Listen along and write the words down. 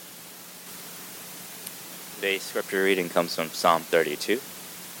Today's scripture reading comes from Psalm 32.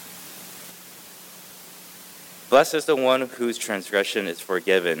 Blessed is the one whose transgression is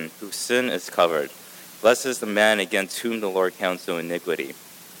forgiven, whose sin is covered. Blessed is the man against whom the Lord counts no iniquity,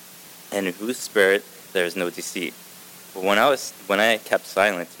 and in whose spirit there is no deceit. But when I kept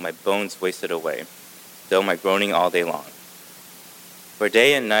silent, my bones wasted away, though my groaning all day long. For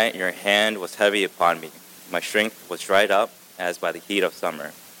day and night your hand was heavy upon me. My strength was dried up as by the heat of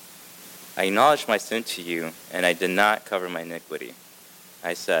summer. I acknowledged my sin to you, and I did not cover my iniquity.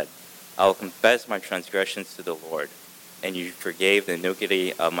 I said, I will confess my transgressions to the Lord, and you forgave the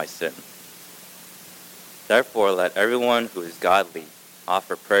iniquity of my sin. Therefore let everyone who is godly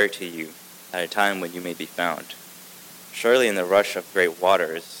offer prayer to you at a time when you may be found. Surely in the rush of great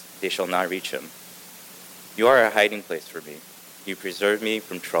waters they shall not reach him. You are a hiding place for me. You preserve me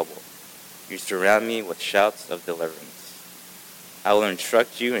from trouble. You surround me with shouts of deliverance. I will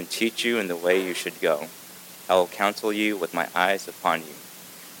instruct you and teach you in the way you should go. I will counsel you with my eyes upon you.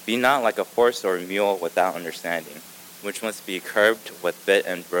 Be not like a horse or a mule without understanding, which must be curbed with bit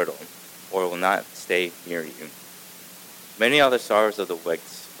and bridle, or will not stay near you. Many are the sorrows of the wicked,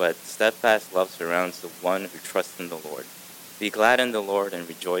 but steadfast love surrounds the one who trusts in the Lord. Be glad in the Lord and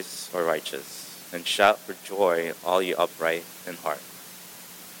rejoice, O righteous, and shout for joy, all you upright in heart.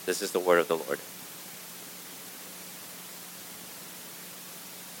 This is the word of the Lord.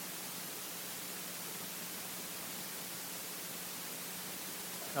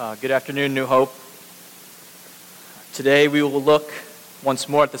 Good afternoon, New Hope. Today we will look once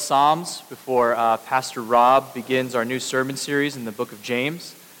more at the Psalms before Pastor Rob begins our new sermon series in the book of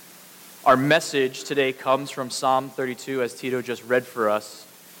James. Our message today comes from Psalm 32, as Tito just read for us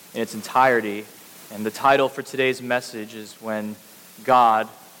in its entirety. And the title for today's message is When God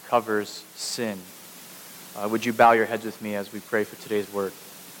Covers Sin. Would you bow your heads with me as we pray for today's word?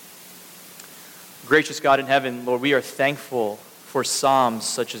 Gracious God in heaven, Lord, we are thankful for psalms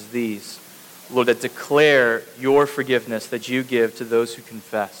such as these, Lord, that declare your forgiveness that you give to those who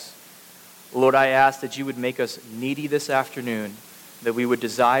confess. Lord, I ask that you would make us needy this afternoon, that we would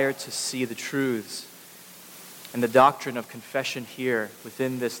desire to see the truths and the doctrine of confession here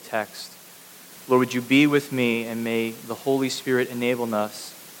within this text. Lord, would you be with me, and may the Holy Spirit enable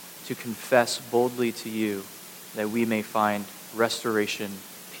us to confess boldly to you, that we may find restoration,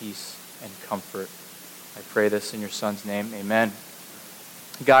 peace, and comfort. I pray this in your Son's name. Amen.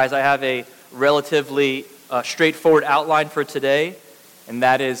 Guys, I have a relatively straightforward outline for today, and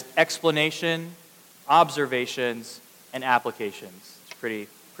that is explanation, observations, and applications. It's pretty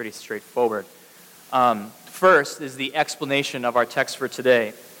straightforward. First is the explanation of our text for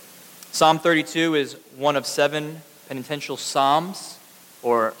today. Psalm 32 is one of 7 penitential psalms,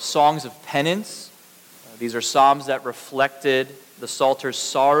 or songs of penance. These are psalms that reflected the psalter's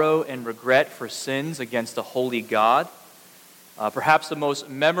sorrow and regret for sins against a holy God. Perhaps the most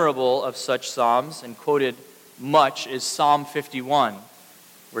memorable of such psalms, and quoted much, is Psalm 51,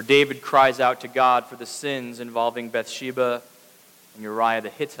 where David cries out to God for the sins involving Bathsheba and Uriah the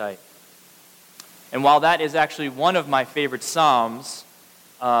Hittite. And while that is actually one of my favorite psalms,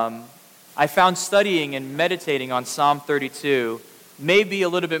 I found studying and meditating on Psalm 32 may be a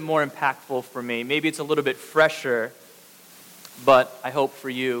little bit more impactful for me. Maybe it's a little bit fresher, but I hope for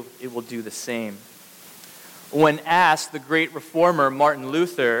you it will do the same. When asked, the great reformer Martin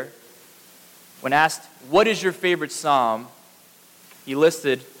Luther, when asked, what is your favorite psalm, he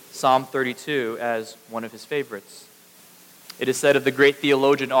listed Psalm 32 as one of his favorites. It is said of the great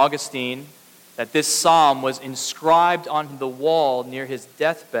theologian Augustine that this psalm was inscribed on the wall near his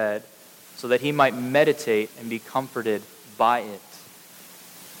deathbed so that he might meditate and be comforted by it.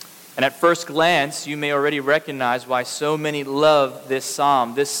 And at first glance, you may already recognize why so many love this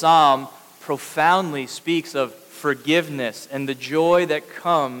psalm. This psalm profoundly speaks of forgiveness and the joy that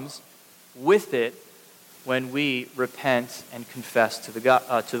comes with it when we repent and confess to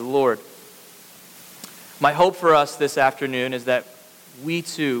the Lord. My hope for us this afternoon is that we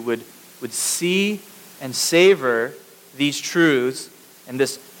too would see and savor these truths and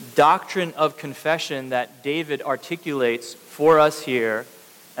this doctrine of confession that David articulates for us here,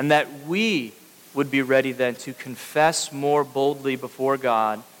 and that we would be ready then to confess more boldly before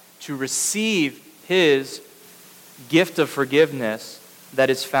God, to receive his gift of forgiveness that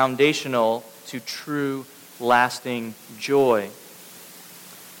is foundational to true, lasting joy.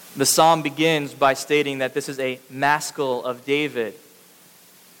 The psalm begins by stating that this is a maskil of David.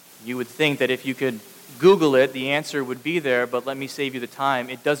 You would think that if you could Google it, the answer would be there, but let me save you the time.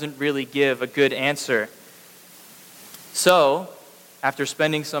 It doesn't really give a good answer. So, after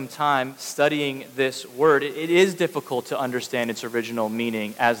spending some time studying this word, it is difficult to understand its original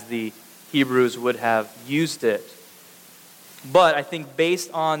meaning as the Hebrews would have used it. But I think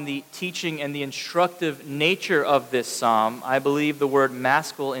based on the teaching and the instructive nature of this psalm, I believe the word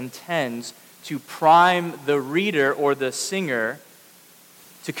maskil intends to prime the reader or the singer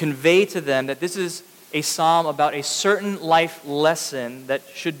to convey to them that this is a psalm about a certain life lesson that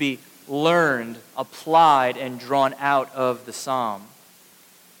should be learned, applied, and drawn out of the psalm.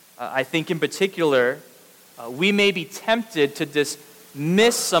 I think in particular, we may be tempted to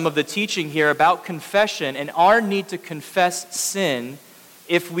dismiss some of the teaching here about confession and our need to confess sin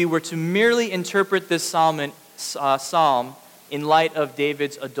if we were to merely interpret this psalm in light of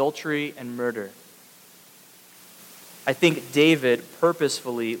David's adultery and murder. I think David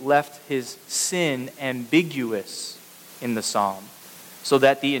purposefully left his sin ambiguous in the psalm so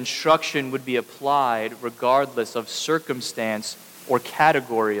that the instruction would be applied regardless of circumstance or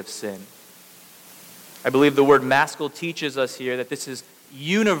category of sin. I believe the word maskil teaches us here that this is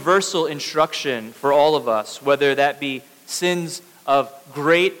universal instruction for all of us, whether that be sins of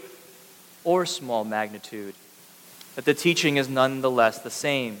great or small magnitude, that the teaching is nonetheless the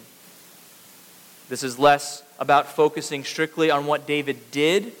same. This is less about focusing strictly on what David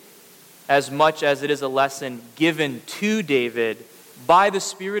did as much as it is a lesson given to David by the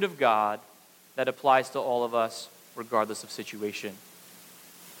Spirit of God that applies to all of us regardless of situation.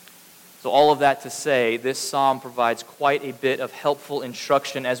 So all of that to say, this psalm provides quite a bit of helpful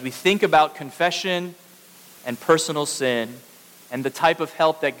instruction as we think about confession and personal sin and the type of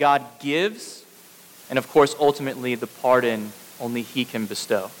help that God gives, and of course ultimately the pardon only He can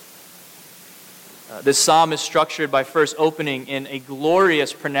bestow. This psalm is structured by first opening in a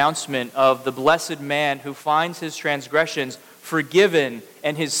glorious pronouncement of the blessed man who finds his transgressions forgiven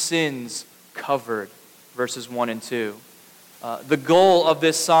and his sins covered, verses 1 and 2. The goal of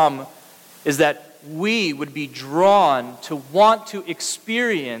this psalm is that we would be drawn to want to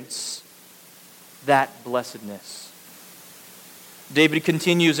experience that blessedness. David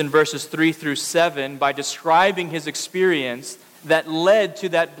continues in verses 3 through 7 by describing his experience that led to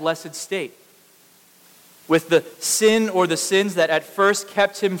that blessed state, with the sin or the sins that at first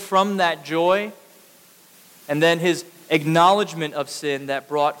kept him from that joy, and then his acknowledgement of sin that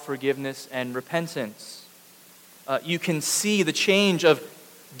brought forgiveness and repentance. You can see the change of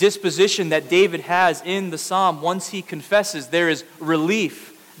disposition that David has in the psalm. Once he confesses, there is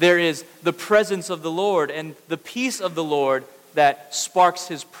relief, there is the presence of the Lord, and the peace of the Lord that sparks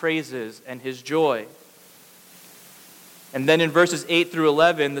his praises and his joy. And then in verses 8 through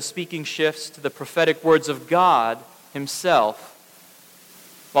 11, the speaking shifts to the prophetic words of God Himself.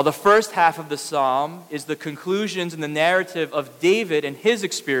 While the first half of the psalm is the conclusions and the narrative of David and his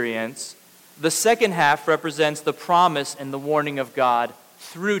experience, the second half represents the promise and the warning of God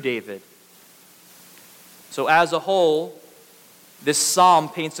through David. So as a whole, this psalm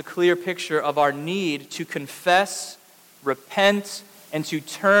paints a clear picture of our need to confess, repent, and to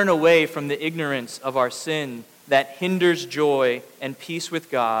turn away from the ignorance of our sin that hinders joy and peace with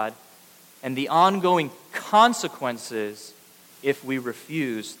God, and the ongoing consequences if we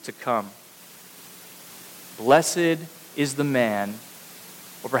refuse to come. Blessed is the man,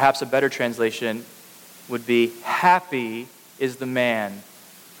 or perhaps a better translation would be, happy is the man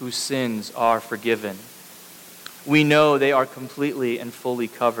whose sins are forgiven. We know they are completely and fully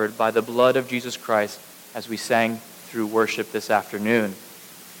covered by the blood of Jesus Christ, as we sang through worship this afternoon.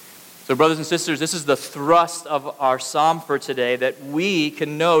 So brothers and sisters, this is the thrust of our psalm for today, that we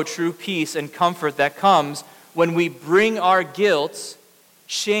can know true peace and comfort that comes when we bring our guilt,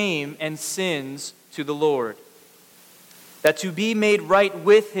 shame, and sins to the Lord. That to be made right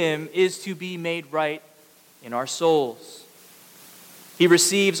with Him is to be made right in our souls. He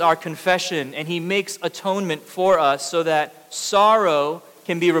receives our confession and He makes atonement for us so that sorrow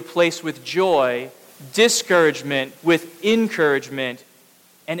can be replaced with joy, discouragement with encouragement,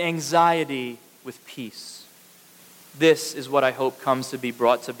 and anxiety with peace. This is what I hope comes to be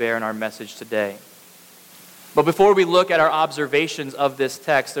brought to bear in our message today. But before we look at our observations of this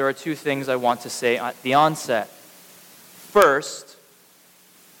text, there are two things I want to say at the onset. First,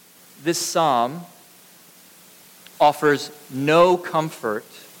 this psalm offers no comfort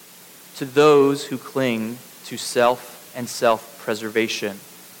to those who cling to self and self-preservation.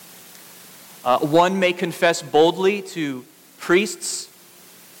 One may confess boldly to priests,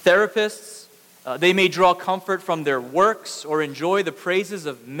 therapists. They may draw comfort from their works or enjoy the praises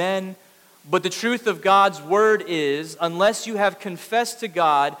of men. But the truth of God's word is, unless you have confessed to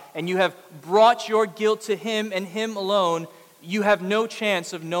God and you have brought your guilt to Him and Him alone, you have no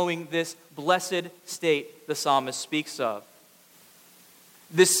chance of knowing this blessed state the psalmist speaks of.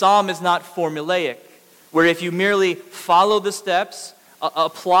 This psalm is not formulaic, where if you merely follow the steps,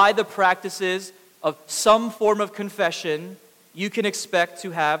 apply the practices of some form of confession, you can expect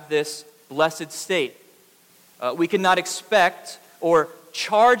to have this blessed state. We cannot expect or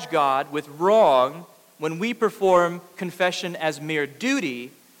charge God with wrong when we perform confession as mere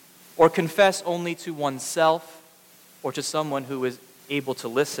duty or confess only to oneself or to someone who is able to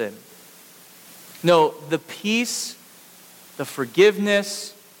listen. No, the peace, the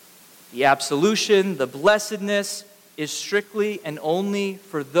forgiveness, the absolution, the blessedness is strictly and only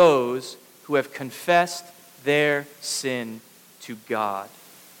for those who have confessed their sin to God.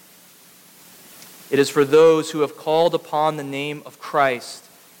 It is for those who have called upon the name of Christ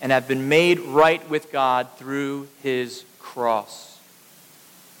and have been made right with God through his cross.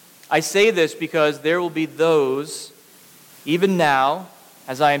 I say this because there will be those, even now,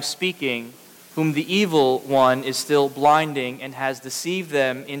 as I am speaking, whom the evil one is still blinding and has deceived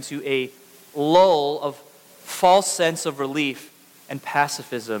them into a lull of false sense of relief and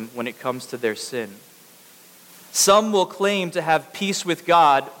pacifism when it comes to their sin. Some will claim to have peace with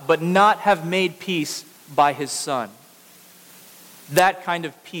God, but not have made peace by his Son. That kind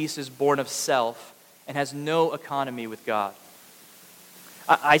of peace is born of self and has no economy with God.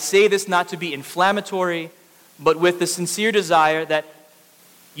 I say this not to be inflammatory, but with the sincere desire that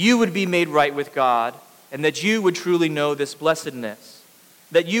you would be made right with God and that you would truly know this blessedness,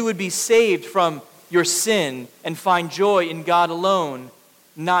 that you would be saved from your sin and find joy in God alone,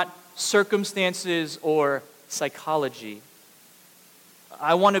 not circumstances or psychology.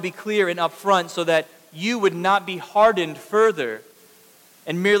 I want to be clear and upfront so that you would not be hardened further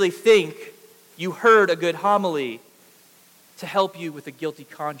and merely think you heard a good homily to help you with a guilty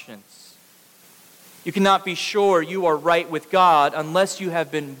conscience. You cannot be sure you are right with God unless you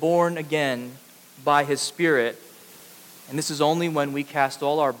have been born again by his Spirit. And this is only when we cast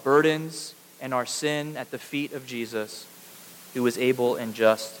all our burdens and our sin at the feet of Jesus, who is able and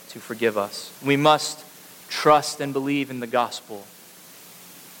just to forgive us. We must trust and believe in the gospel.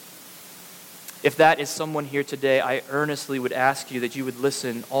 If that is someone here today, I earnestly would ask you that you would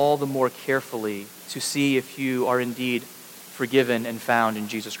listen all the more carefully to see if you are indeed forgiven and found in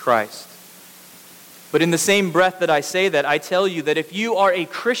Jesus Christ. But in the same breath that I say that, I tell you that if you are a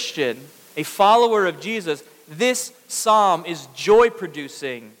Christian, a follower of Jesus, this psalm is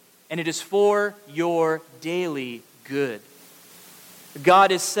joy-producing, and it is for your daily good.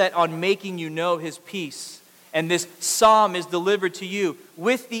 God is set on making you know his peace, and this psalm is delivered to you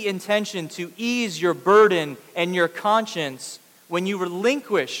with the intention to ease your burden and your conscience when you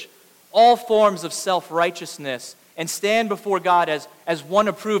relinquish all forms of self-righteousness and stand before God as one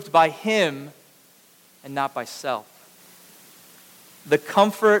approved by him and not by self. The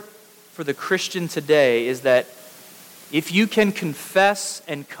comfort for the Christian today is that if you can confess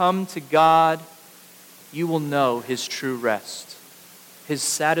and come to God, you will know his true rest, his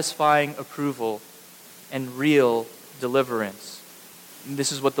satisfying approval, and real deliverance. And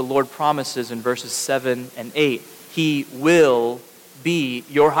this is what the Lord promises in verses 7 and 8. He will be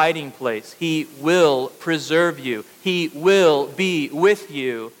your hiding place. He will preserve you. He will be with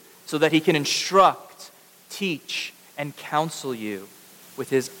you so that he can instruct, teach, and counsel you with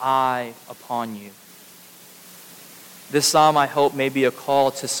his eye upon you. This psalm, I hope, may be a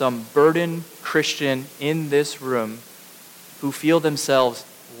call to some burdened Christian in this room who feel themselves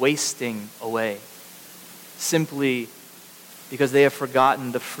wasting away simply because they have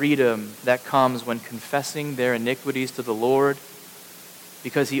forgotten the freedom that comes when confessing their iniquities to the Lord,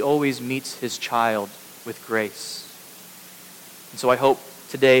 because he always meets his child with grace. And so I hope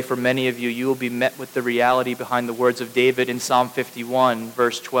today for many of you, you will be met with the reality behind the words of David in Psalm 51,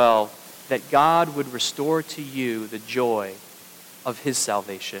 verse 12, that God would restore to you the joy of his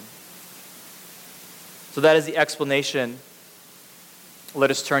salvation. So that is the explanation. Let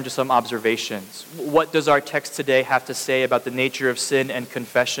us turn to some observations. What does our text today have to say about the nature of sin and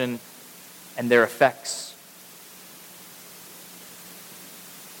confession and their effects?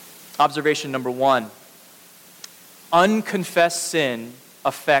 Observation number 1. Unconfessed sin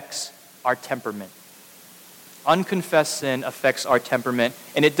affects our temperament. Unconfessed sin affects our temperament,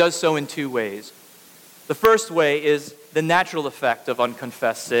 and it does so in 2 ways. The first way is the natural effect of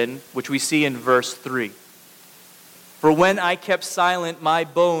unconfessed sin, which we see in verse 3. For when I kept silent, my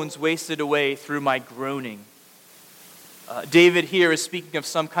bones wasted away through my groaning. David here is speaking of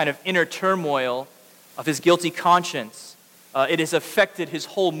some kind of inner turmoil of his guilty conscience. It has affected his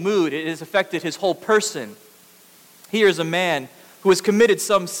whole mood. It has affected his whole person. Here is a man who has committed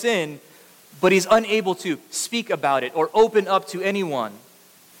some sin, but he's unable to speak about it or open up to anyone.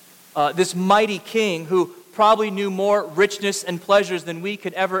 This mighty king who probably knew more richness and pleasures than we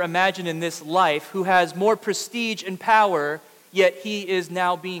could ever imagine in this life, who has more prestige and power, yet he is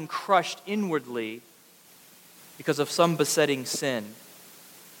now being crushed inwardly because of some besetting sin.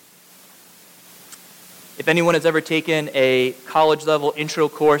 If anyone has ever taken a college-level intro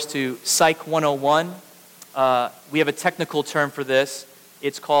course to Psych 101, we have a technical term for this.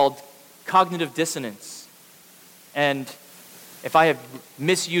 It's called cognitive dissonance. And if I have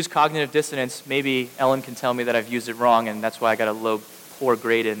misused cognitive dissonance, maybe Ellen can tell me that I've used it wrong, and that's why I got a poor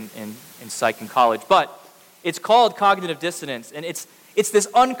grade in psych in college. But it's called cognitive dissonance, and it's this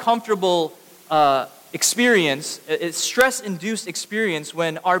uncomfortable experience, it's stress-induced experience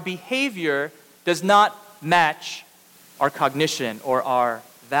when our behavior does not match our cognition or our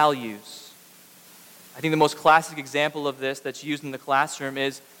values. I think the most classic example of this that's used in the classroom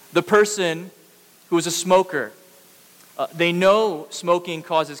is the person who is a smoker. They know smoking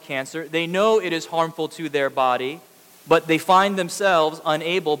causes cancer. They know it is harmful to their body, but they find themselves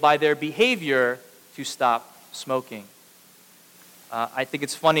unable by their behavior to stop smoking. I think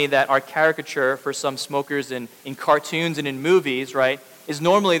it's funny that our caricature for some smokers in cartoons and in movies, right, is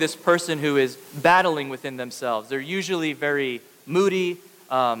normally this person who is battling within themselves. They're usually very moody.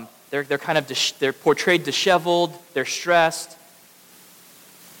 They're kind of they're portrayed disheveled. They're stressed.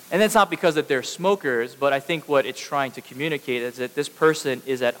 And that's not because that they're smokers, but I think what it's trying to communicate is that this person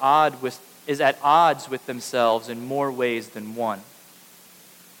is at odds with themselves in more ways than one.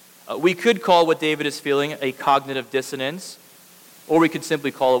 We could call what David is feeling a cognitive dissonance, or we could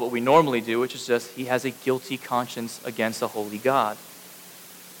simply call it what we normally do, which is just he has a guilty conscience against a holy God.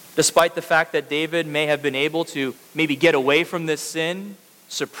 Despite the fact that David may have been able to maybe get away from this sin,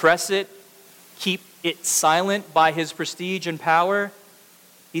 suppress it, keep it silent by his prestige and power,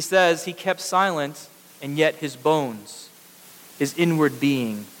 he says he kept silent, and yet his bones, his inward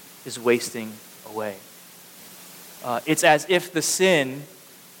being, is wasting away. It's as if the sin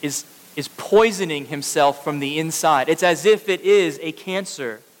is poisoning himself from the inside. It's as if it is a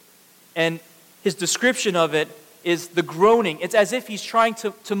cancer. And his description of it is the groaning. It's as if he's trying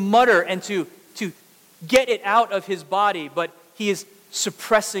to mutter and to get it out of his body, but he is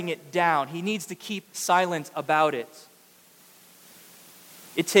suppressing it down. He needs to keep silent about it.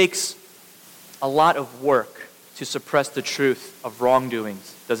 It takes a lot of work to suppress the truth of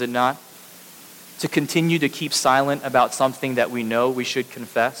wrongdoings, does it not? To continue to keep silent about something that we know we should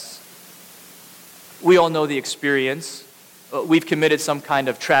confess. We all know the experience. We've committed some kind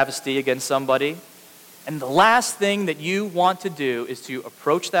of travesty against somebody. And the last thing that you want to do is to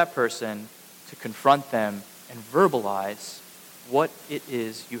approach that person, to confront them, and verbalize what it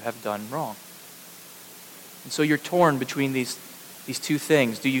is you have done wrong. And so you're torn between these two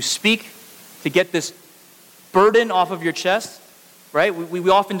things. Do you speak to get this burden off of your chest? Right? We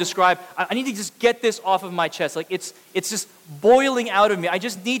often describe, I need to just get this off of my chest. Like it's just boiling out of me. I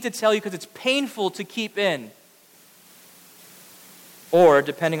just need to tell you because it's painful to keep in. Or,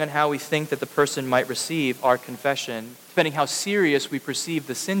 depending on how we think that the person might receive our confession, depending how serious we perceive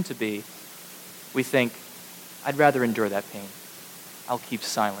the sin to be, we think, I'd rather endure that pain. I'll keep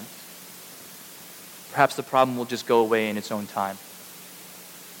silent. Perhaps the problem will just go away in its own time.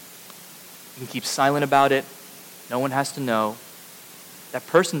 You can keep silent about it. No one has to know. That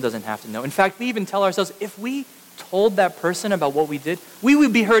person doesn't have to know. In fact, we even tell ourselves, if we told that person about what we did, we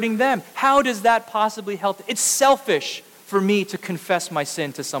would be hurting them. How does that possibly help? It's selfish for me to confess my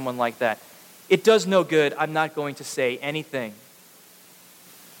sin to someone like that. It does no good. I'm not going to say anything.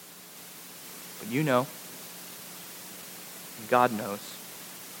 But you know, and God knows,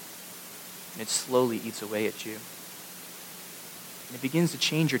 and it slowly eats away at you. And it begins to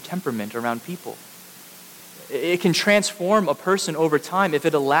change your temperament around people. It can transform a person over time if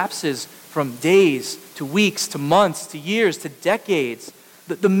it elapses from days to weeks to months to years to decades.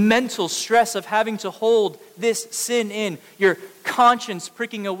 The mental stress of having to hold this sin in, your conscience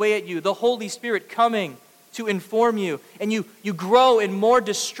pricking away at you, the Holy Spirit coming to inform you, and you grow in more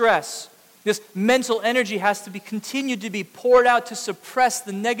distress. This mental energy has to be continued to be poured out to suppress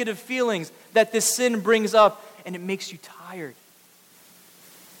the negative feelings that this sin brings up, and it makes you tired.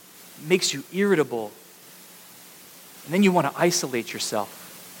 It makes you irritable. And then you want to isolate yourself.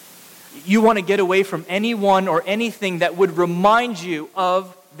 You want to get away from anyone or anything that would remind you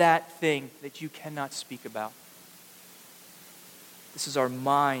of that thing that you cannot speak about. This is our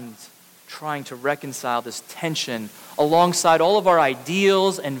mind trying to reconcile this tension alongside all of our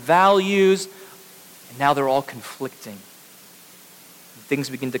ideals and values, and now they're all conflicting. And things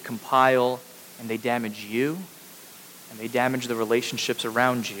begin to compile, and they damage you, and they damage the relationships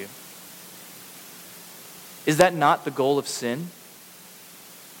around you. Is that not the goal of sin?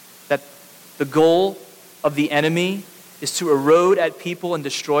 That the goal of the enemy is to erode at people and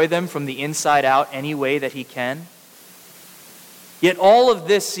destroy them from the inside out any way that he can? Yet all of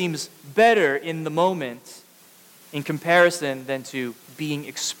this seems better in the moment in comparison than to being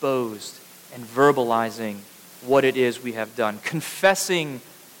exposed and verbalizing what it is we have done, confessing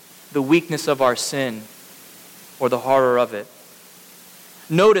the weakness of our sin or the horror of it.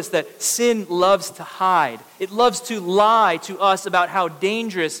 Notice that sin loves to hide. It loves to lie to us about how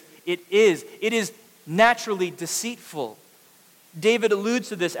dangerous it is. It is naturally deceitful. David alludes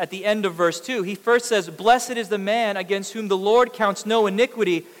to this at the end of verse 2. He first says, "Blessed is the man against whom the Lord counts no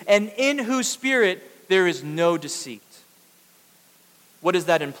iniquity, and in whose spirit there is no deceit." What does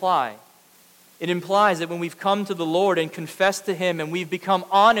that imply? It implies that when we've come to the Lord and confessed to Him and we've become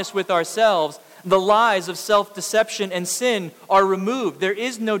honest with ourselves, the lies of self-deception and sin are removed. There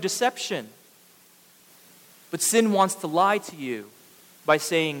is no deception. But sin wants to lie to you by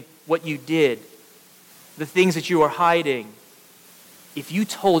saying what you did, the things that you are hiding. If you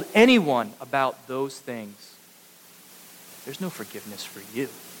told anyone about those things, there's no forgiveness for you.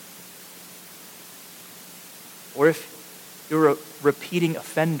 Or if you're a repeating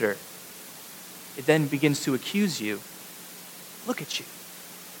offender, it then begins to accuse you. Look at you.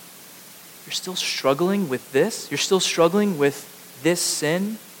 You're still struggling with this? You're still struggling with this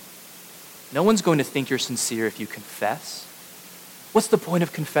sin? No one's going to think you're sincere if you confess. What's the point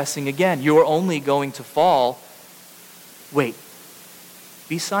of confessing again? You're only going to fall. Wait.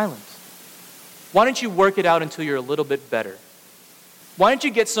 Be silent. Why don't you work it out until you're a little bit better? Why don't you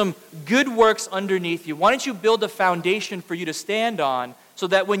get some good works underneath you? Why don't you build a foundation for you to stand on so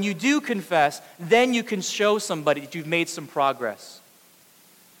that when you do confess, then you can show somebody that you've made some progress?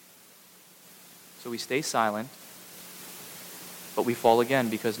 So we stay silent, but we fall again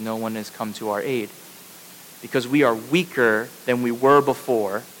because no one has come to our aid. Because we are weaker than we were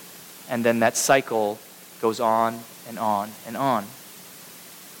before, and then that cycle goes on and on and on.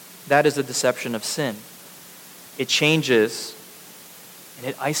 That is the deception of sin. It changes and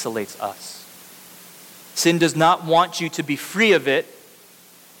it isolates us. Sin does not want you to be free of it.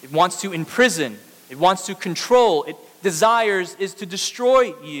 It wants to imprison. It wants to control. It desires is to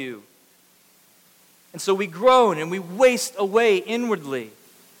destroy you. And so we groan and we waste away inwardly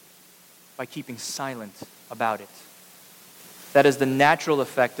by keeping silent about it. That is the natural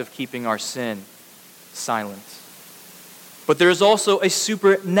effect of keeping our sin silent. But there is also a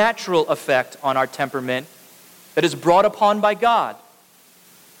supernatural effect on our temperament that is brought upon by God.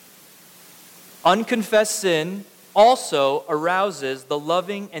 Unconfessed sin also arouses the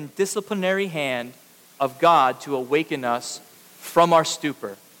loving and disciplinary hand of God to awaken us from our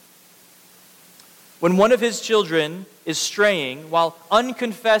stupor. When one of His children is straying, while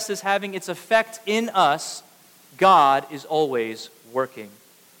unconfessed is having its effect in us, God is always working.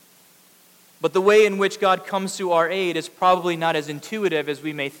 But the way in which God comes to our aid is probably not as intuitive as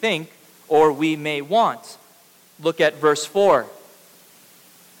we may think or we may want. Look at verse 4.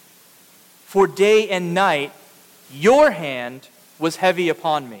 "For day and night your hand was heavy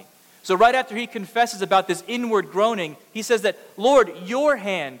upon me." So right after he confesses about this inward groaning, he says that, "Lord, your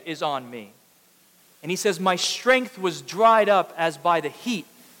hand is on me." And he says, "My strength was dried up as by the heat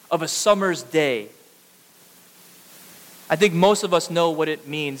of a summer's day." I think most of us know what it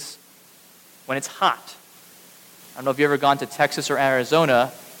means when it's hot. I don't know if you've ever gone to Texas or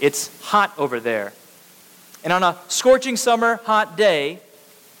Arizona. It's hot over there. And on a scorching summer hot day,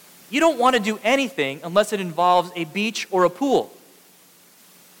 you don't want to do anything unless it involves a beach or a pool.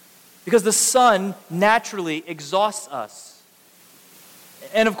 Because the sun naturally exhausts us.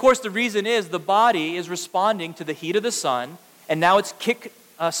 And of course, the reason is the body is responding to the heat of the sun, and now it's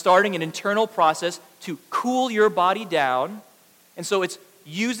starting an internal process to cool your body down. And so it's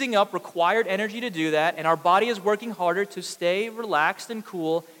using up required energy to do that, and our body is working harder to stay relaxed and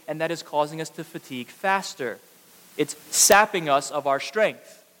cool, and that is causing us to fatigue faster. It's sapping us of our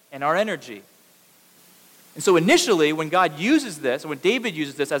strength and our energy. And so initially, when God uses this, when David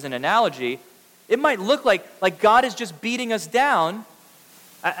uses this as an analogy, it might look like God is just beating us down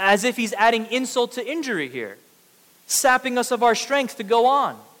as if He's adding insult to injury here, sapping us of our strength to go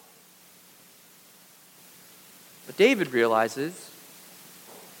on. But David realizes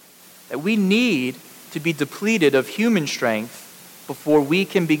that we need to be depleted of human strength before we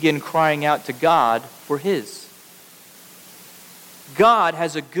can begin crying out to God for His. God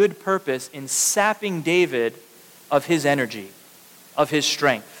has a good purpose in sapping David of his energy, of his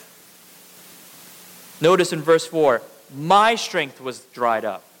strength. Notice in verse 4, "My strength was dried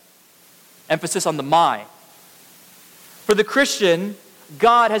up." Emphasis on the "my." For the Christian,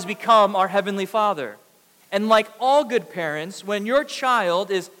 God has become our Heavenly Father. And like all good parents, when your child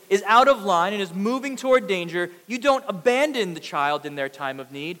is out of line and is moving toward danger, you don't abandon the child in their time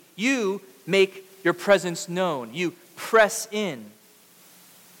of need. You make your presence known. You press in.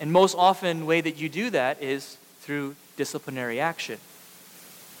 And most often, the way that you do that is through disciplinary action.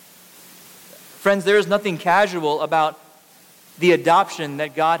 Friends, there is nothing casual about the adoption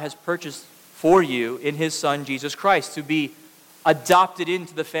that God has purchased for you in His Son, Jesus Christ, to be adopted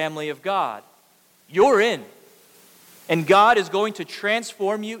into the family of God. You're in. And God is going to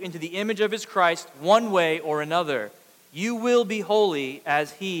transform you into the image of His Christ one way or another. You will be holy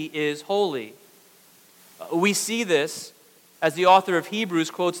as He is holy. We see this as the author of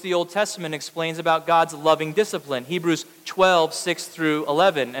Hebrews quotes the Old Testament and explains about God's loving discipline. Hebrews 12, 6 through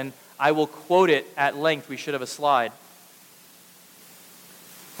 11. And I will quote it at length. We should have a slide.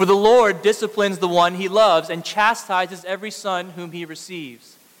 For the Lord disciplines the one He loves and chastises every son whom He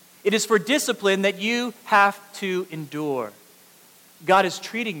receives. It is for discipline that you have to endure. God is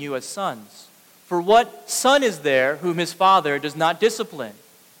treating you as sons. For what son is there whom his father does not discipline?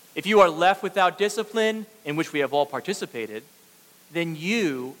 If you are left without discipline, in which we have all participated, then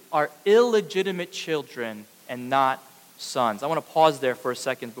you are illegitimate children and not sons. I want to pause there for a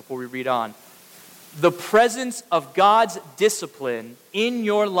second before we read on. The presence of God's discipline in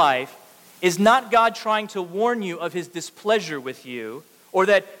your life is not God trying to warn you of His displeasure with you, or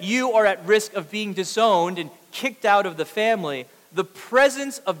that you are at risk of being disowned and kicked out of the family. The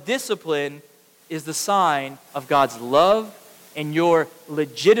presence of discipline is the sign of God's love and your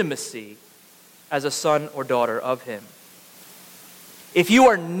legitimacy as a son or daughter of Him. If you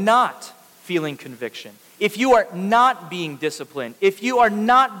are not feeling conviction, if you are not being disciplined, if you are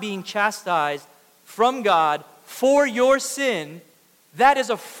not being chastised from God for your sin, that is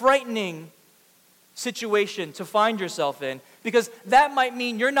a frightening situation to find yourself in, because that might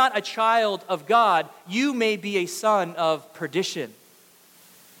mean you're not a child of God. You may be a son of perdition.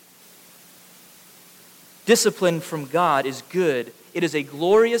 Discipline from God is good. It is a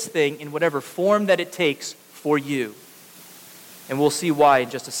glorious thing in whatever form that it takes for you. And we'll see why in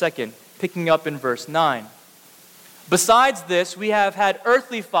just a second, picking up in verse 9. Besides this, we have had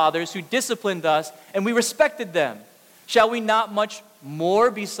earthly fathers who disciplined us, and we respected them. Shall we not much more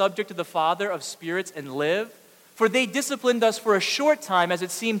be subject to the Father of spirits and live? For they disciplined us for a short time as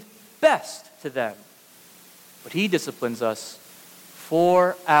it seemed best to them. But He disciplines us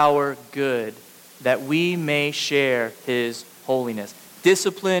for our good, that we may share His holiness.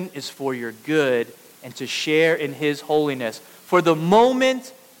 Discipline is for your good and to share in His holiness. For the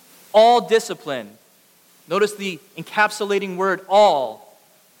moment, all discipline, notice the encapsulating word all,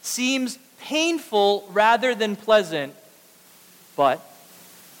 seems painful rather than pleasant, but,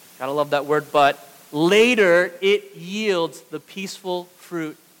 gotta love that word, but, later it yields the peaceful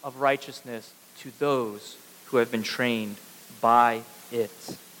fruit of righteousness to those who have been trained by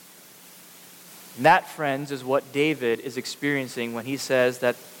it. And that, friends, is what David is experiencing when he says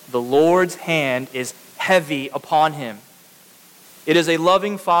that the Lord's hand is heavy upon him. It is a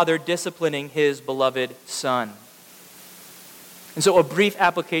loving father disciplining his beloved son. And so a brief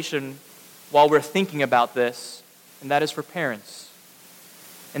application while we're thinking about this, and that is for parents.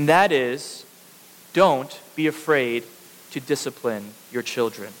 And that is, don't be afraid to discipline your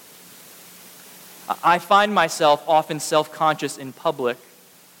children. I find myself often self-conscious in public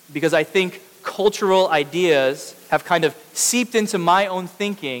because I think cultural ideas have kind of seeped into my own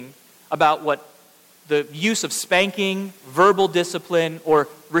thinking about what the use of spanking, verbal discipline, or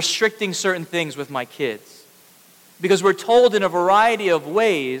restricting certain things with my kids. Because we're told in a variety of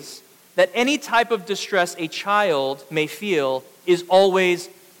ways that any type of distress a child may feel is always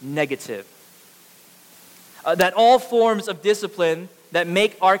negative. That all forms of discipline that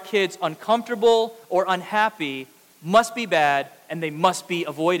make our kids uncomfortable or unhappy must be bad and they must be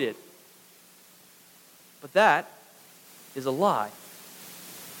avoided. But that is a lie.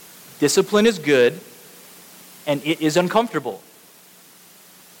 Discipline is good and it is uncomfortable.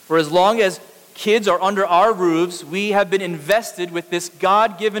 For as long as kids are under our roofs, we have been invested with this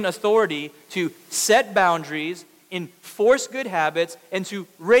God-given authority to set boundaries, enforce good habits, and to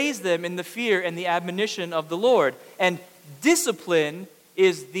raise them in the fear and the admonition of the Lord. And discipline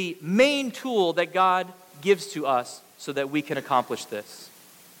is the main tool that God gives to us so that we can accomplish this.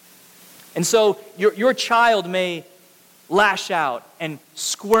 And so your child may lash out and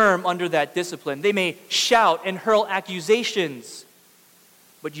squirm under that discipline. They may shout and hurl accusations.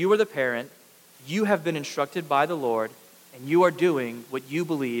 But you are the parent. You have been instructed by the Lord, and you are doing what you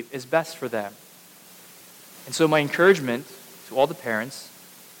believe is best for them. And so my encouragement to all the parents,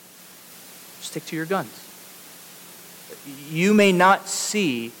 stick to your guns. You may not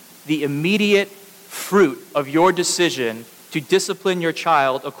see the immediate fruit of your decision to discipline your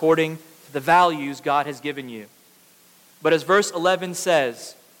child according to the values God has given you. But as verse 11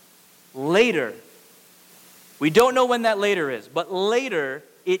 says, later We don't know when that later is, but later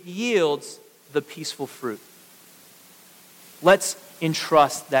it yields the peaceful fruit. Let's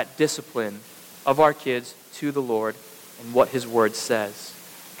entrust that discipline of our kids to the Lord and what His Word says.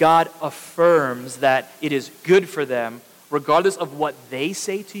 God affirms that it is good for them, regardless of what they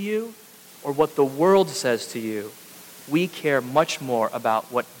say to you or what the world says to you. We care much more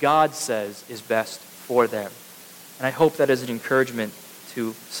about what God says is best for them. And I hope that is an encouragement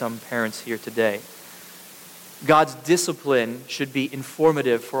to some parents here today. God's discipline should be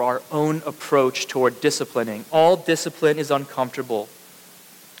informative for our own approach toward disciplining. All discipline is uncomfortable.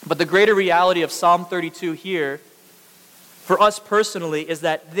 But the greater reality of Psalm 32 here, for us personally, is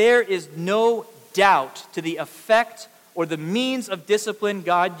that there is no doubt to the effect or the means of discipline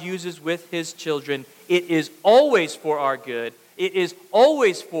God uses with His children. It is always for our good. It is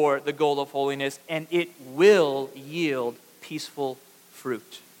always for the goal of holiness, and it will yield peaceful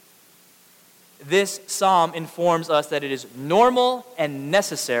fruit. This psalm informs us that it is normal and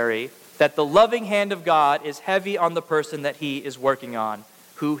necessary that the loving hand of God is heavy on the person that He is working on,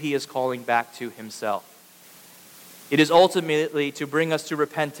 who He is calling back to Himself. It is ultimately to bring us to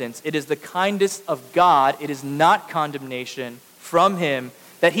repentance. It is the kindness of God, it is not condemnation from Him,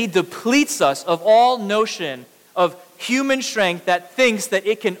 that He depletes us of all notion of human strength that thinks that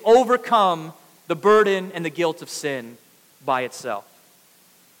it can overcome the burden and the guilt of sin by itself.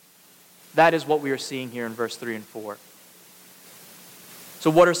 That is what we are seeing here in verse 3 and 4. So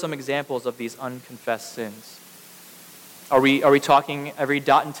what are some examples of these unconfessed sins? Are we talking every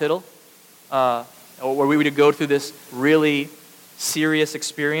dot and tittle? Or were we to go through this really serious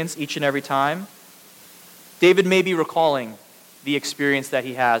experience each and every time? David may be recalling the experience that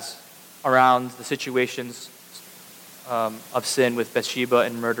he has around the situations of sin with Bathsheba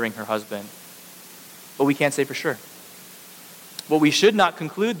and murdering her husband. But we can't say for sure. What we should not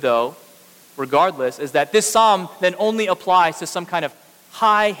conclude, though, regardless, is that this psalm then only applies to some kind of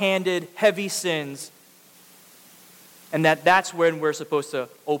high-handed, heavy sins, and that's when we're supposed to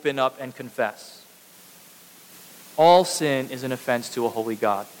open up and confess. All sin is an offense to a holy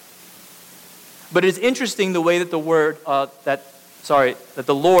God. But it is interesting the way that the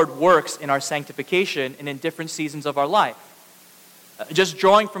Lord works in our sanctification and in different seasons of our life. Just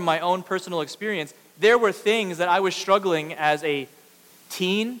drawing from my own personal experience, there were things that I was struggling as a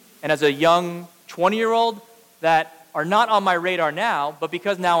teen and as a young 20-year-old that are not on my radar now, but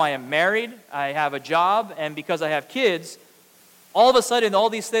because now I am married, I have a job, and because I have kids, all of a sudden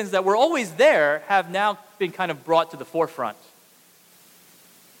all these things that were always there have now been kind of brought to the forefront.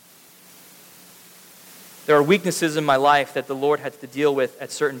 There are weaknesses in my life that the Lord had to deal with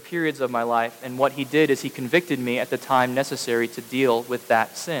at certain periods of my life, and what He did is He convicted me at the time necessary to deal with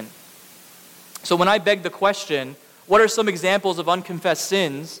that sin. So when I beg the question, what are some examples of unconfessed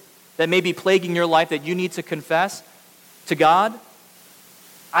sins that may be plaguing your life that you need to confess to God?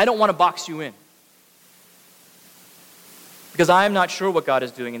 I don't want to box you in, because I am not sure what God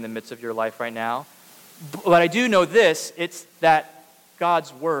is doing in the midst of your life right now. But I do know this, it's that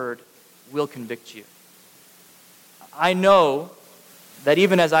God's Word will convict you. I know that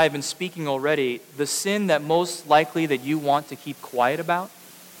even as I have been speaking already, the sin that most likely that you want to keep quiet about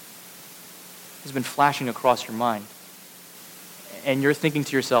has been flashing across your mind. And you're thinking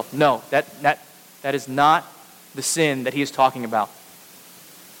to yourself, no, that is not the sin that he is talking about.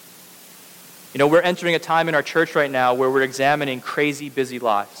 You know, we're entering a time in our church right now where we're examining crazy busy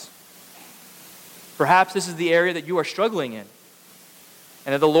lives. Perhaps this is the area that you are struggling in,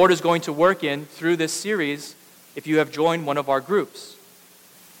 and that the Lord is going to work in through this series if you have joined one of our groups.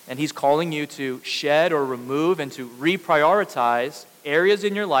 And He's calling you to shed or remove and to reprioritize areas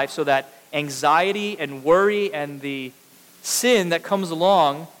in your life so that anxiety and worry and the sin that comes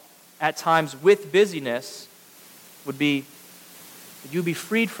along at times with busyness would be, that you be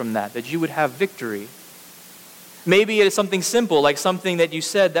freed from that you would have victory. Maybe it is something simple, like something that you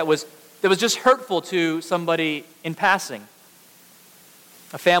said that was just hurtful to somebody in passing,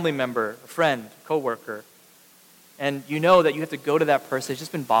 a family member, a friend, a coworker. And you know that you have to go to that person, it's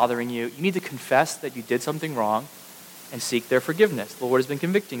just been bothering you. You need to confess that you did something wrong and seek their forgiveness. The Lord has been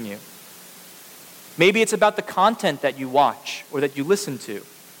convicting you. Maybe it's about the content that you watch or that you listen to.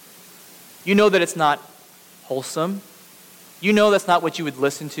 You know that it's not wholesome. You know that's not what you would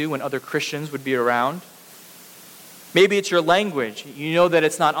listen to when other Christians would be around. Maybe it's your language. You know that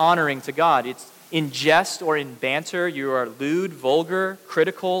it's not honoring to God. It's in jest or in banter. You are lewd, vulgar,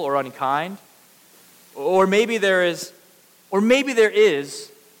 critical, or unkind. Or maybe there is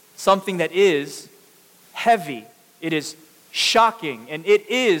something that is heavy. It is shocking, and it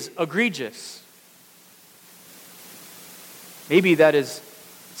is egregious. Maybe that is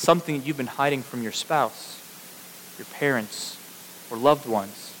something that you've been hiding from your spouse. your parents, or loved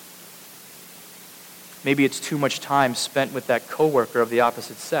ones. Maybe it's too much time spent with that coworker of the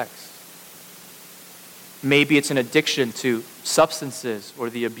opposite sex. Maybe it's an addiction to substances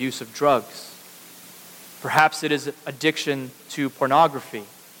or the abuse of drugs. Perhaps it is addiction to pornography.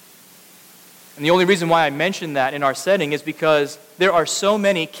 And the only reason why I mention that in our setting is because there are so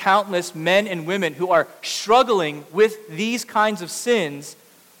many countless men and women who are struggling with these kinds of sins,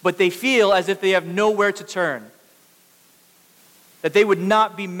 but they feel as if they have nowhere to turn. That they would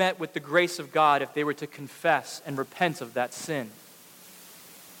not be met with the grace of God if they were to confess and repent of that sin.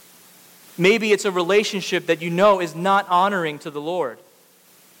 Maybe it's a relationship that you know is not honoring to the Lord.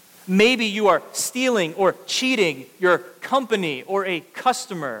 Maybe you are stealing or cheating your company or a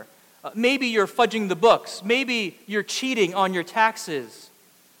customer. Maybe you're fudging the books. Maybe you're cheating on your taxes.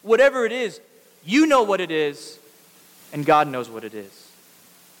 Whatever it is, you know what it is, and God knows what it is.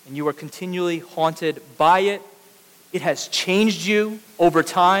 And you are continually haunted by it. It has changed you over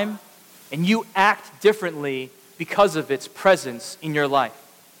time, and you act differently because of its presence in your life.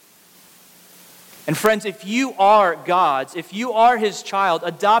 And friends, if you are God's, if you are His child,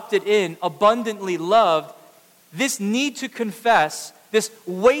 adopted in, abundantly loved, this need to confess, this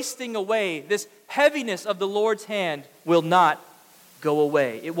wasting away, this heaviness of the Lord's hand will not go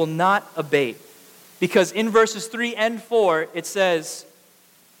away. It will not abate. Because in verses 3 and 4, it says,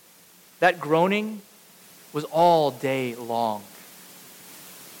 that groaning was all day long.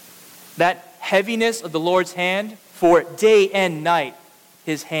 That heaviness of the Lord's hand, for day and night,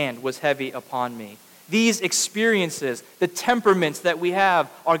 His hand was heavy upon me. These experiences, the temperaments that we have,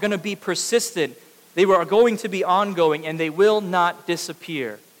 are going to be persistent. They are going to be ongoing, and they will not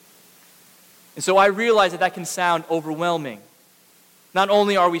disappear. And so I realize that can sound overwhelming. Not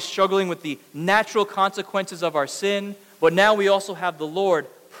only are we struggling with the natural consequences of our sin, but now we also have the Lord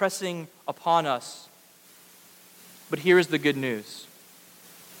pressing upon us. But here is the good news.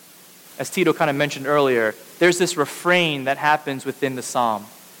 As Tito kind of mentioned earlier, there's this refrain that happens within the psalm,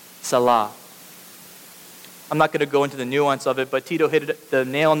 Selah. I'm not going to go into the nuance of it, but Tito hit the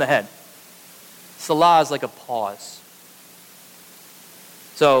nail on the head. Selah is like a pause.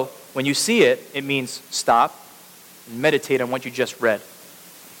 So when you see it, it means stop and meditate on what you just read.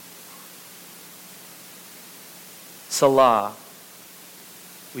 Selah.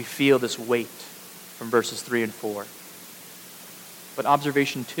 We feel this weight from verses 3 and 4. But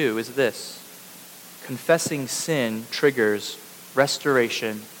observation 2 is this. Confessing sin triggers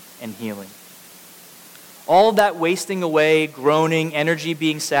restoration and healing. All that wasting away, groaning, energy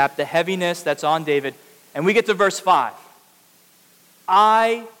being sapped, the heaviness that's on David. And we get to verse 5.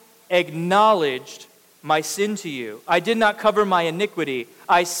 I acknowledged my sin to you. I did not cover my iniquity.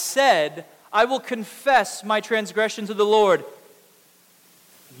 I said, I will confess my transgression to the Lord.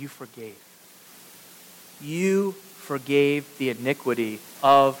 You forgave. You forgave the iniquity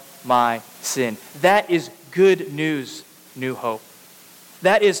of my sin. That is good news, New Hope.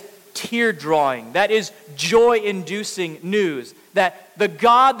 That is tear-drawing. That is joy-inducing news. That the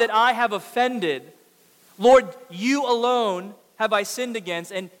God that I have offended, Lord, you alone have I sinned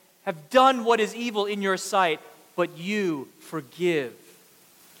against and have done what is evil in your sight, but you forgive.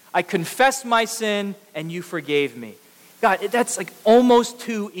 I confessed my sin and you forgave me. God, that's like almost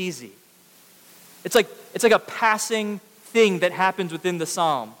too easy. It's like a passing thing that happens within the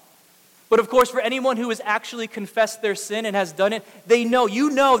psalm. But of course, for anyone who has actually confessed their sin and has done it, you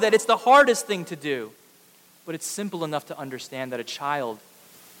know that it's the hardest thing to do. But it's simple enough to understand that a child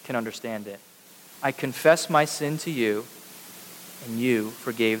can understand it. I confess my sin to you, and you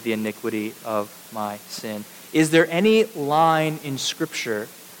forgave the iniquity of my sin. Is there any line in Scripture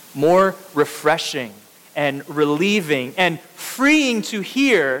more refreshing and relieving and freeing to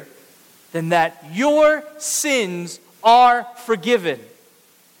hear than that your sins are forgiven?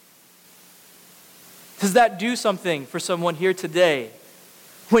 Does that do something for someone here today?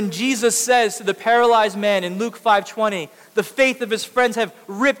 When Jesus says to the paralyzed man in Luke 5:20, the faith of his friends have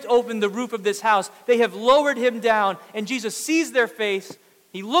ripped open the roof of this house. They have lowered him down, and Jesus sees their face.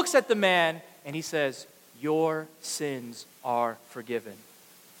 He looks at the man, and he says, your sins are forgiven.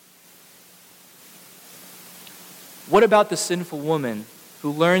 What about the sinful woman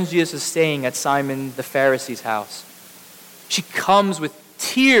who learns Jesus is staying at Simon the Pharisee's house? She comes with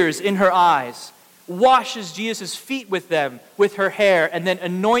tears in her eyes, washes Jesus' feet with them, with her hair, and then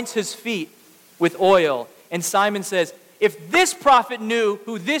anoints his feet with oil. And Simon says, if this prophet knew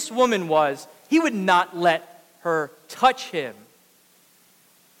who this woman was, he would not let her touch him.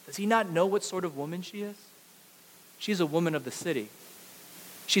 Does he not know what sort of woman she is? She's a woman of the city.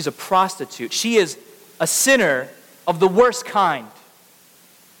 She's a prostitute. She is a sinner of the worst kind.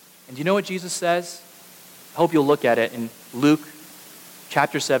 And do you know what Jesus says? I hope you'll look at it in Luke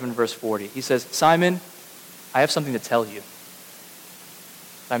chapter 7, verse 40. He says, Simon, I have something to tell you.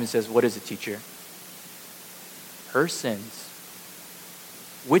 Simon says, what is it, teacher? Her sins,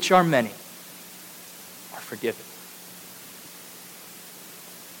 which are many, are forgiven.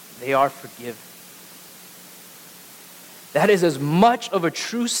 They are forgiven. That is as much of a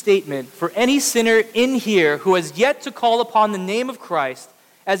true statement for any sinner in here who has yet to call upon the name of Christ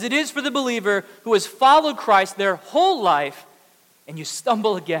as it is for the believer who has followed Christ their whole life and you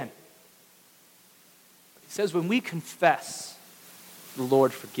stumble again. He says when we confess, the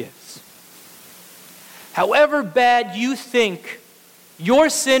Lord forgives. However bad you think your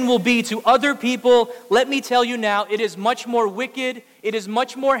sin will be to other people, let me tell you now, it is much more wicked, it is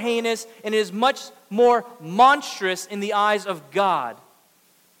much more heinous, and it is much more monstrous in the eyes of God.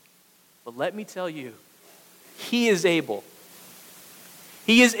 But let me tell you, He is able.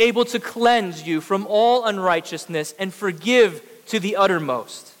 He is able to cleanse you from all unrighteousness and forgive to the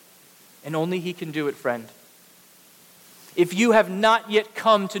uttermost. And only He can do it, friend. If you have not yet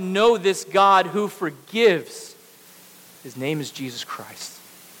come to know this God who forgives, His name is Jesus Christ.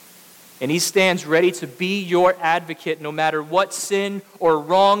 And He stands ready to be your advocate no matter what sin or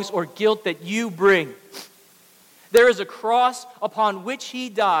wrongs or guilt that you bring. There is a cross upon which He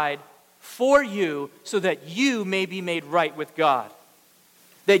died for you so that you may be made right with God,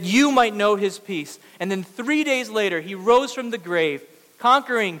 that you might know His peace. And then 3 days later, He rose from the grave,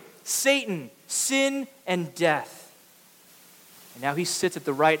 conquering Satan, sin, and death. And now He sits at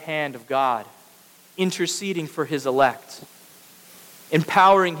the right hand of God, interceding for His elect,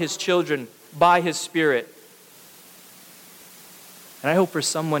 empowering His children by His Spirit. And I hope for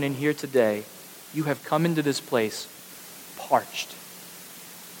someone in here today, you have come into this place parched.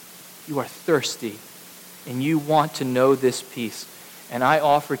 You are thirsty, and you want to know this peace. And I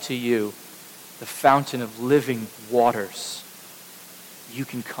offer to you the fountain of living waters. You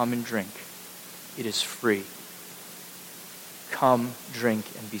can come and drink. It is free. Come, drink,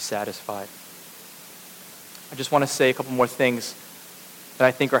 and be satisfied. I just want to say a couple more things that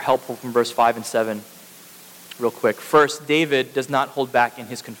I think are helpful from verse 5 and 7 real quick. First, David does not hold back in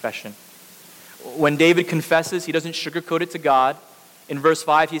his confession. When David confesses, he doesn't sugarcoat it to God. In verse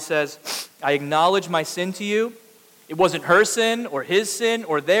 5, he says, I acknowledge my sin to you. It wasn't her sin or his sin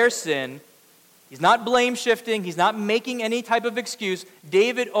or their sin. He's not blame shifting. He's not making any type of excuse.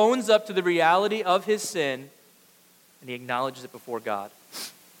 David owns up to the reality of his sin, and he acknowledges it before God.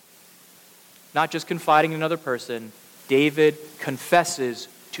 Not just confiding in another person, David confesses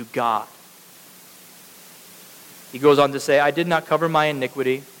to God. He goes on to say, I did not cover my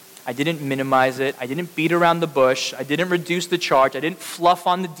iniquity. I didn't minimize it. I didn't beat around the bush. I didn't reduce the charge. I didn't fluff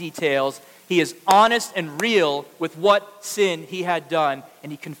on the details. He is honest and real with what sin he had done,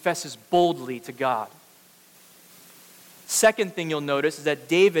 and he confesses boldly to God. Second thing you'll notice is that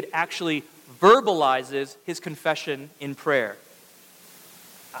David actually verbalizes his confession in prayer.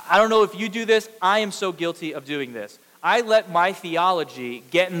 I don't know if you do this. I am so guilty of doing this. I let my theology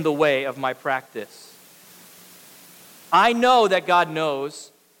get in the way of my practice. I know that God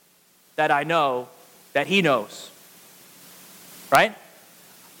knows that I know that He knows. Right?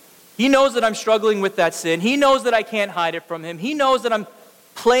 He knows that I'm struggling with that sin. He knows that I can't hide it from Him. He knows that I'm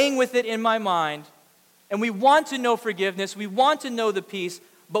playing with it in my mind. And we want to know forgiveness. We want to know the peace.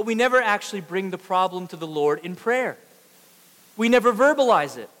 But we never actually bring the problem to the Lord in prayer. We never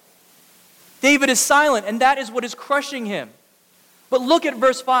verbalize it. David is silent, and that is what is crushing him. But look at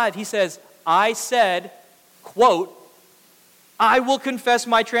verse 5. He says, I said, quote, I will confess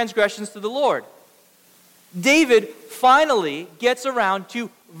my transgressions to the Lord. David finally gets around to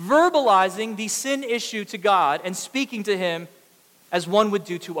verbalizing the sin issue to God and speaking to Him as one would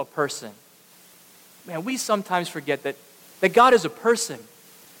do to a person. Man, we sometimes forget that God is a person.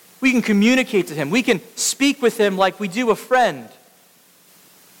 We can communicate to Him. We can speak with Him like we do a friend.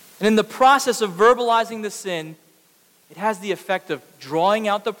 And in the process of verbalizing the sin, it has the effect of drawing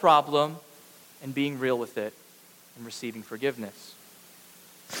out the problem and being real with it and receiving forgiveness.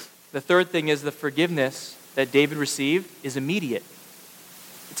 The third thing is the forgiveness that David received is immediate.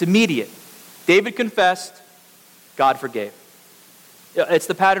 It's immediate. David confessed, God forgave. It's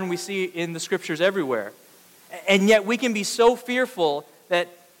the pattern we see in the scriptures everywhere. And yet we can be so fearful that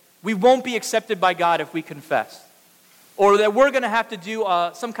we won't be accepted by God if we confess. Or that we're going to have to do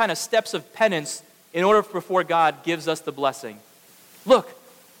some kind of steps of penance in order before God gives us the blessing. Look,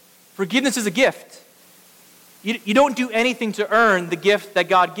 forgiveness is a gift. You don't do anything to earn the gift that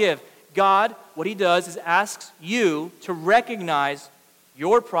God gives. God, what He does is asks you to recognize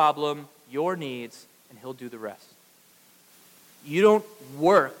your problem, your needs, and He'll do the rest. You don't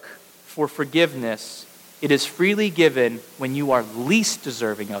work for forgiveness. It is freely given when you are least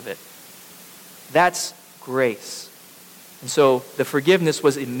deserving of it. That's grace. And so the forgiveness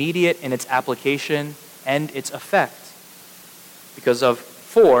was immediate in its application and its effect. Because of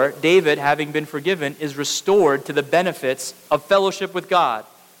 4, David, having been forgiven, is restored to the benefits of fellowship with God.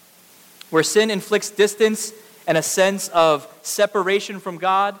 Where sin inflicts distance and a sense of separation from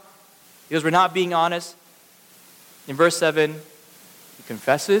God, because we're not being honest, in verse 7, he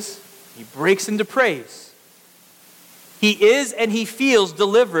confesses, he breaks into praise. He is and he feels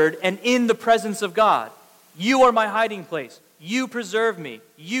delivered and in the presence of God. You are my hiding place. You preserve me.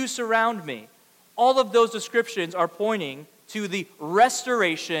 You surround me. All of those descriptions are pointing to the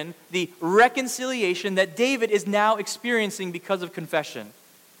restoration, the reconciliation that David is now experiencing because of confession.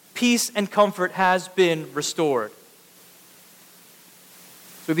 Peace and comfort has been restored.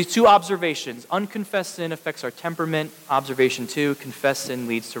 So these 2 observations, unconfessed sin affects our temperament. Observation 2, confessed sin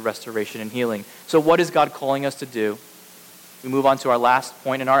leads to restoration and healing. So what is God calling us to do? We move on to our last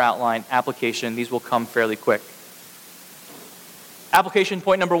point in our outline, application. These will come fairly quick. Application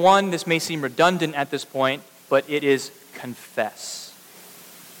point number 1, this may seem redundant at this point, but it is confess.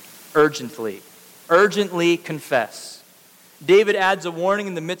 Urgently. Urgently confess. David adds a warning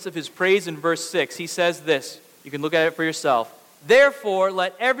in the midst of his praise in verse 6. He says this. You can look at it for yourself. Therefore,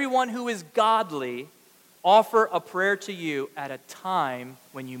 let everyone who is godly offer a prayer to you at a time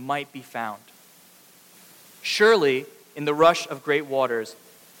when you might be found. Surely, in the rush of great waters,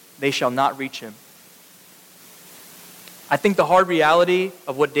 they shall not reach him. I think the hard reality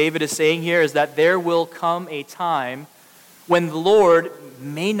of what David is saying here is that there will come a time when the Lord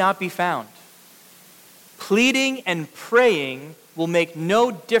may not be found. Pleading and praying will make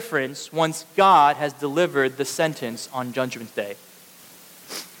no difference once God has delivered the sentence on Judgment Day.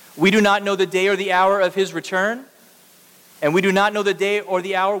 We do not know the day or the hour of his return, and we do not know the day or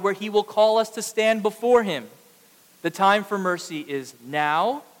the hour where he will call us to stand before him. The time for mercy is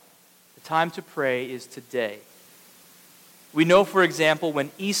now. The time to pray is today. We know, for example,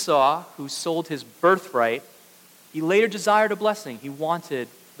 when Esau, who sold his birthright, he later desired a blessing. He wanted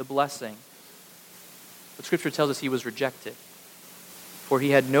the blessing. But Scripture tells us he was rejected. For he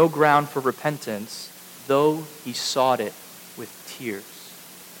had no ground for repentance, though he sought it with tears.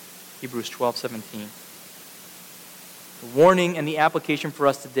 Hebrews 12:17. The warning and the application for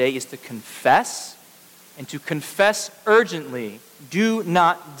us today is to confess, and to confess urgently. Do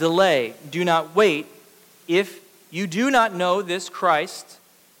not delay. Do not wait. If you do not know this Christ,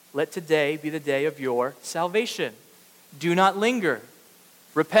 let today be the day of your salvation. Do not linger.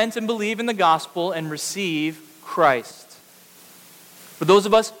 Repent and believe in the gospel and receive Christ. For those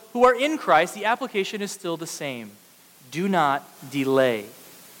of us who are in Christ, the application is still the same. Do not delay.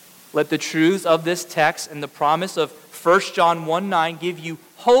 Let the truths of this text and the promise of 1 John 1:9 give you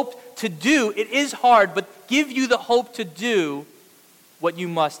hope to do. It is hard, but give you the hope to do what you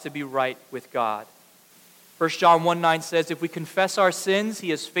must to be right with God. 1 John 1:9 says, if we confess our sins,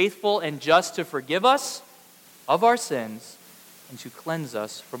 he is faithful and just to forgive us of our sins and to cleanse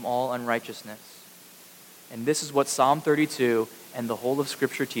us from all unrighteousness. And this is what Psalm 32 and the whole of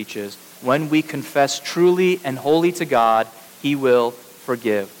Scripture teaches. When we confess truly and wholly to God, he will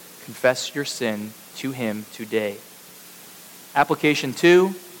forgive. Confess your sin to him today. Application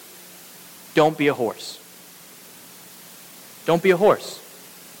 2, don't be a horse. Don't be a horse.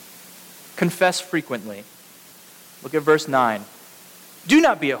 Confess frequently. Look at verse 9. Do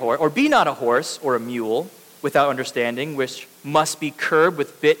not be a horse, or be not a horse or a mule without understanding, which must be curbed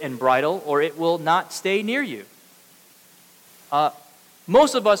with bit and bridle, or it will not stay near you.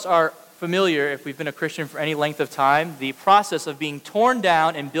 Most of us are familiar, if we've been a Christian for any length of time, the process of being torn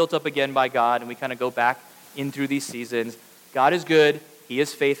down and built up again by God, and we kind of go back in through these seasons. God is good, he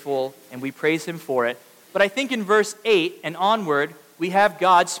is faithful, and we praise him for it. But I think in verse 8 and onward, we have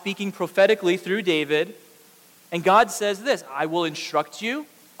God speaking prophetically through David, and God says this, I will instruct you,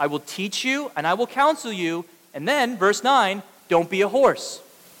 I will teach you, and I will counsel you. And then, verse 9, don't be a horse.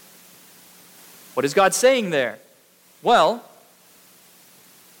 What is God saying there? Well,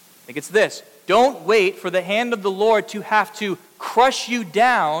 I think it's this. Don't wait for the hand of the Lord to have to crush you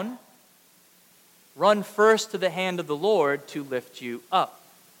down. Run first to the hand of the Lord to lift you up.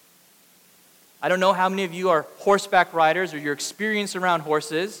 I don't know how many of you are horseback riders or your experience around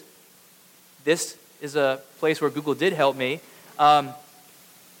horses. This is a place where Google did help me.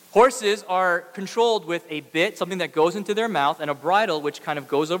 Horses are controlled with a bit, something that goes into their mouth, and a bridle which kind of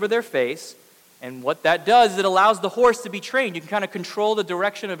goes over their face. And what that does is it allows the horse to be trained. You can kind of control the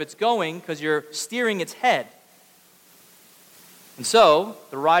direction of its going because you're steering its head. And so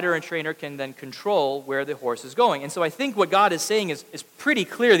the rider and trainer can then control where the horse is going. And so I think what God is saying is pretty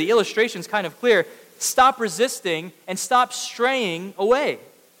clear. The illustration is kind of clear. stop resisting and stop straying away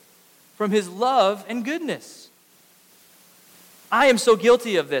from his love and goodness. I am so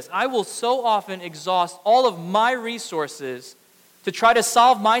guilty of this. I will so often exhaust all of my resources to try to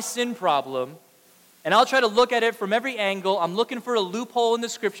solve my sin problem, and I'll try to look at it from every angle. I'm looking for a loophole in the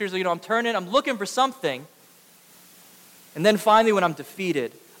scriptures. I'm looking for something. And then finally, when I'm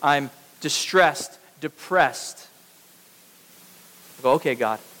defeated, I'm distressed, depressed. I go, okay,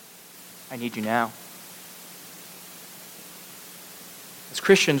 God, I need you now. As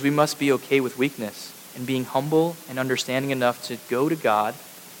Christians, we must be okay with weakness and being humble and understanding enough to go to God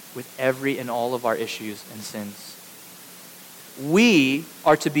with every and all of our issues and sins. We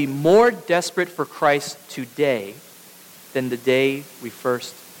are to be more desperate for Christ today than the day we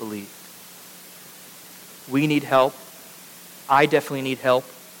first believed. We need help. I definitely need help.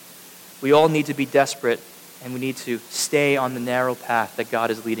 We all need to be desperate, and we need to stay on the narrow path that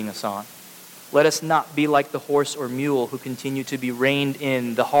God is leading us on. Let us not be like the horse or mule who continue to be reined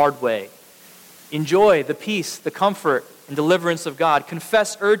in the hard way. Enjoy the peace, the comfort, and deliverance of God.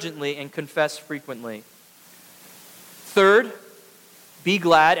 Confess urgently and confess frequently. Third, be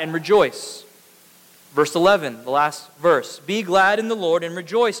glad and rejoice. Verse 11, the last verse. Be glad in the Lord and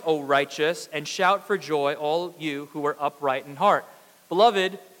rejoice, O righteous, and shout for joy, all you who are upright in heart.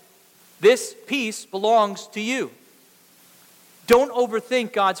 Beloved, this peace belongs to you. Don't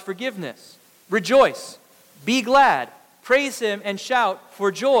overthink God's forgiveness. Rejoice. Be glad. Praise Him and shout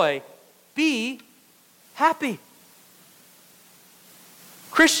for joy. Be happy.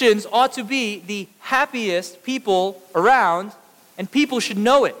 Christians ought to be the happiest people around, and people should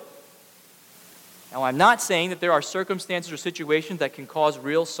know it. Now, I'm not saying that there are circumstances or situations that can cause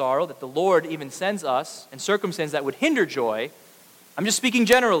real sorrow, that the Lord even sends us, and circumstances that would hinder joy. I'm just speaking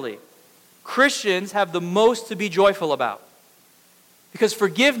generally. Christians have the most to be joyful about, because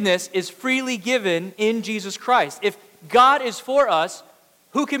forgiveness is freely given in Jesus Christ. If God is for us,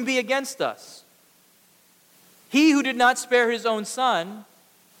 who can be against us? He who did not spare His own Son,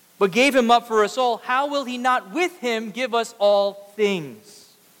 but gave Him up for us all, how will He not with Him give us all things?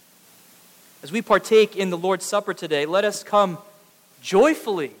 As we partake in the Lord's Supper today, let us come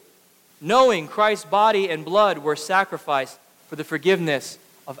joyfully, knowing Christ's body and blood were sacrificed for the forgiveness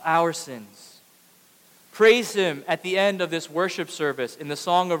of our sins. Praise Him at the end of this worship service in the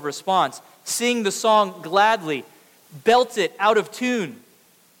song of response. Sing the song gladly. Belt it out of tune.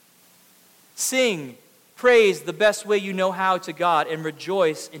 Sing, praise the best way you know how to God, and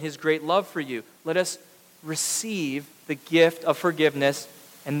rejoice in His great love for you. Let us receive the gift of forgiveness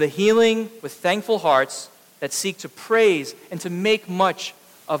and the healing with thankful hearts that seek to praise and to make much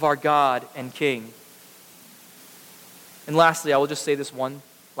of our God and King. And lastly, I will just say this one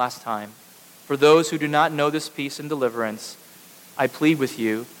last time. For those who do not know this peace and deliverance, I plead with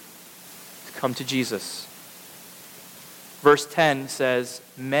you to come to Jesus. Verse 10 says,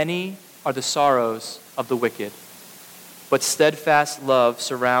 "Many are the sorrows of the wicked, but steadfast love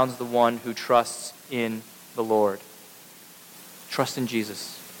surrounds the one who trusts in the Lord." Trust in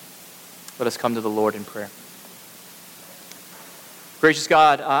Jesus. Let us come to the Lord in prayer. Gracious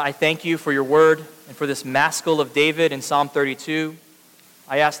God, I thank you for your word and for this maskil of David in Psalm 32.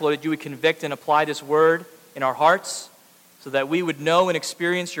 I ask, Lord, that you would convict and apply this word in our hearts so that we would know and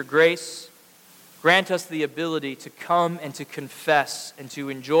experience your grace. Grant us the ability to come and to confess and to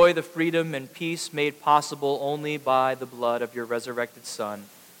enjoy the freedom and peace made possible only by the blood of your resurrected Son,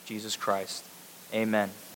 Jesus Christ. Amen.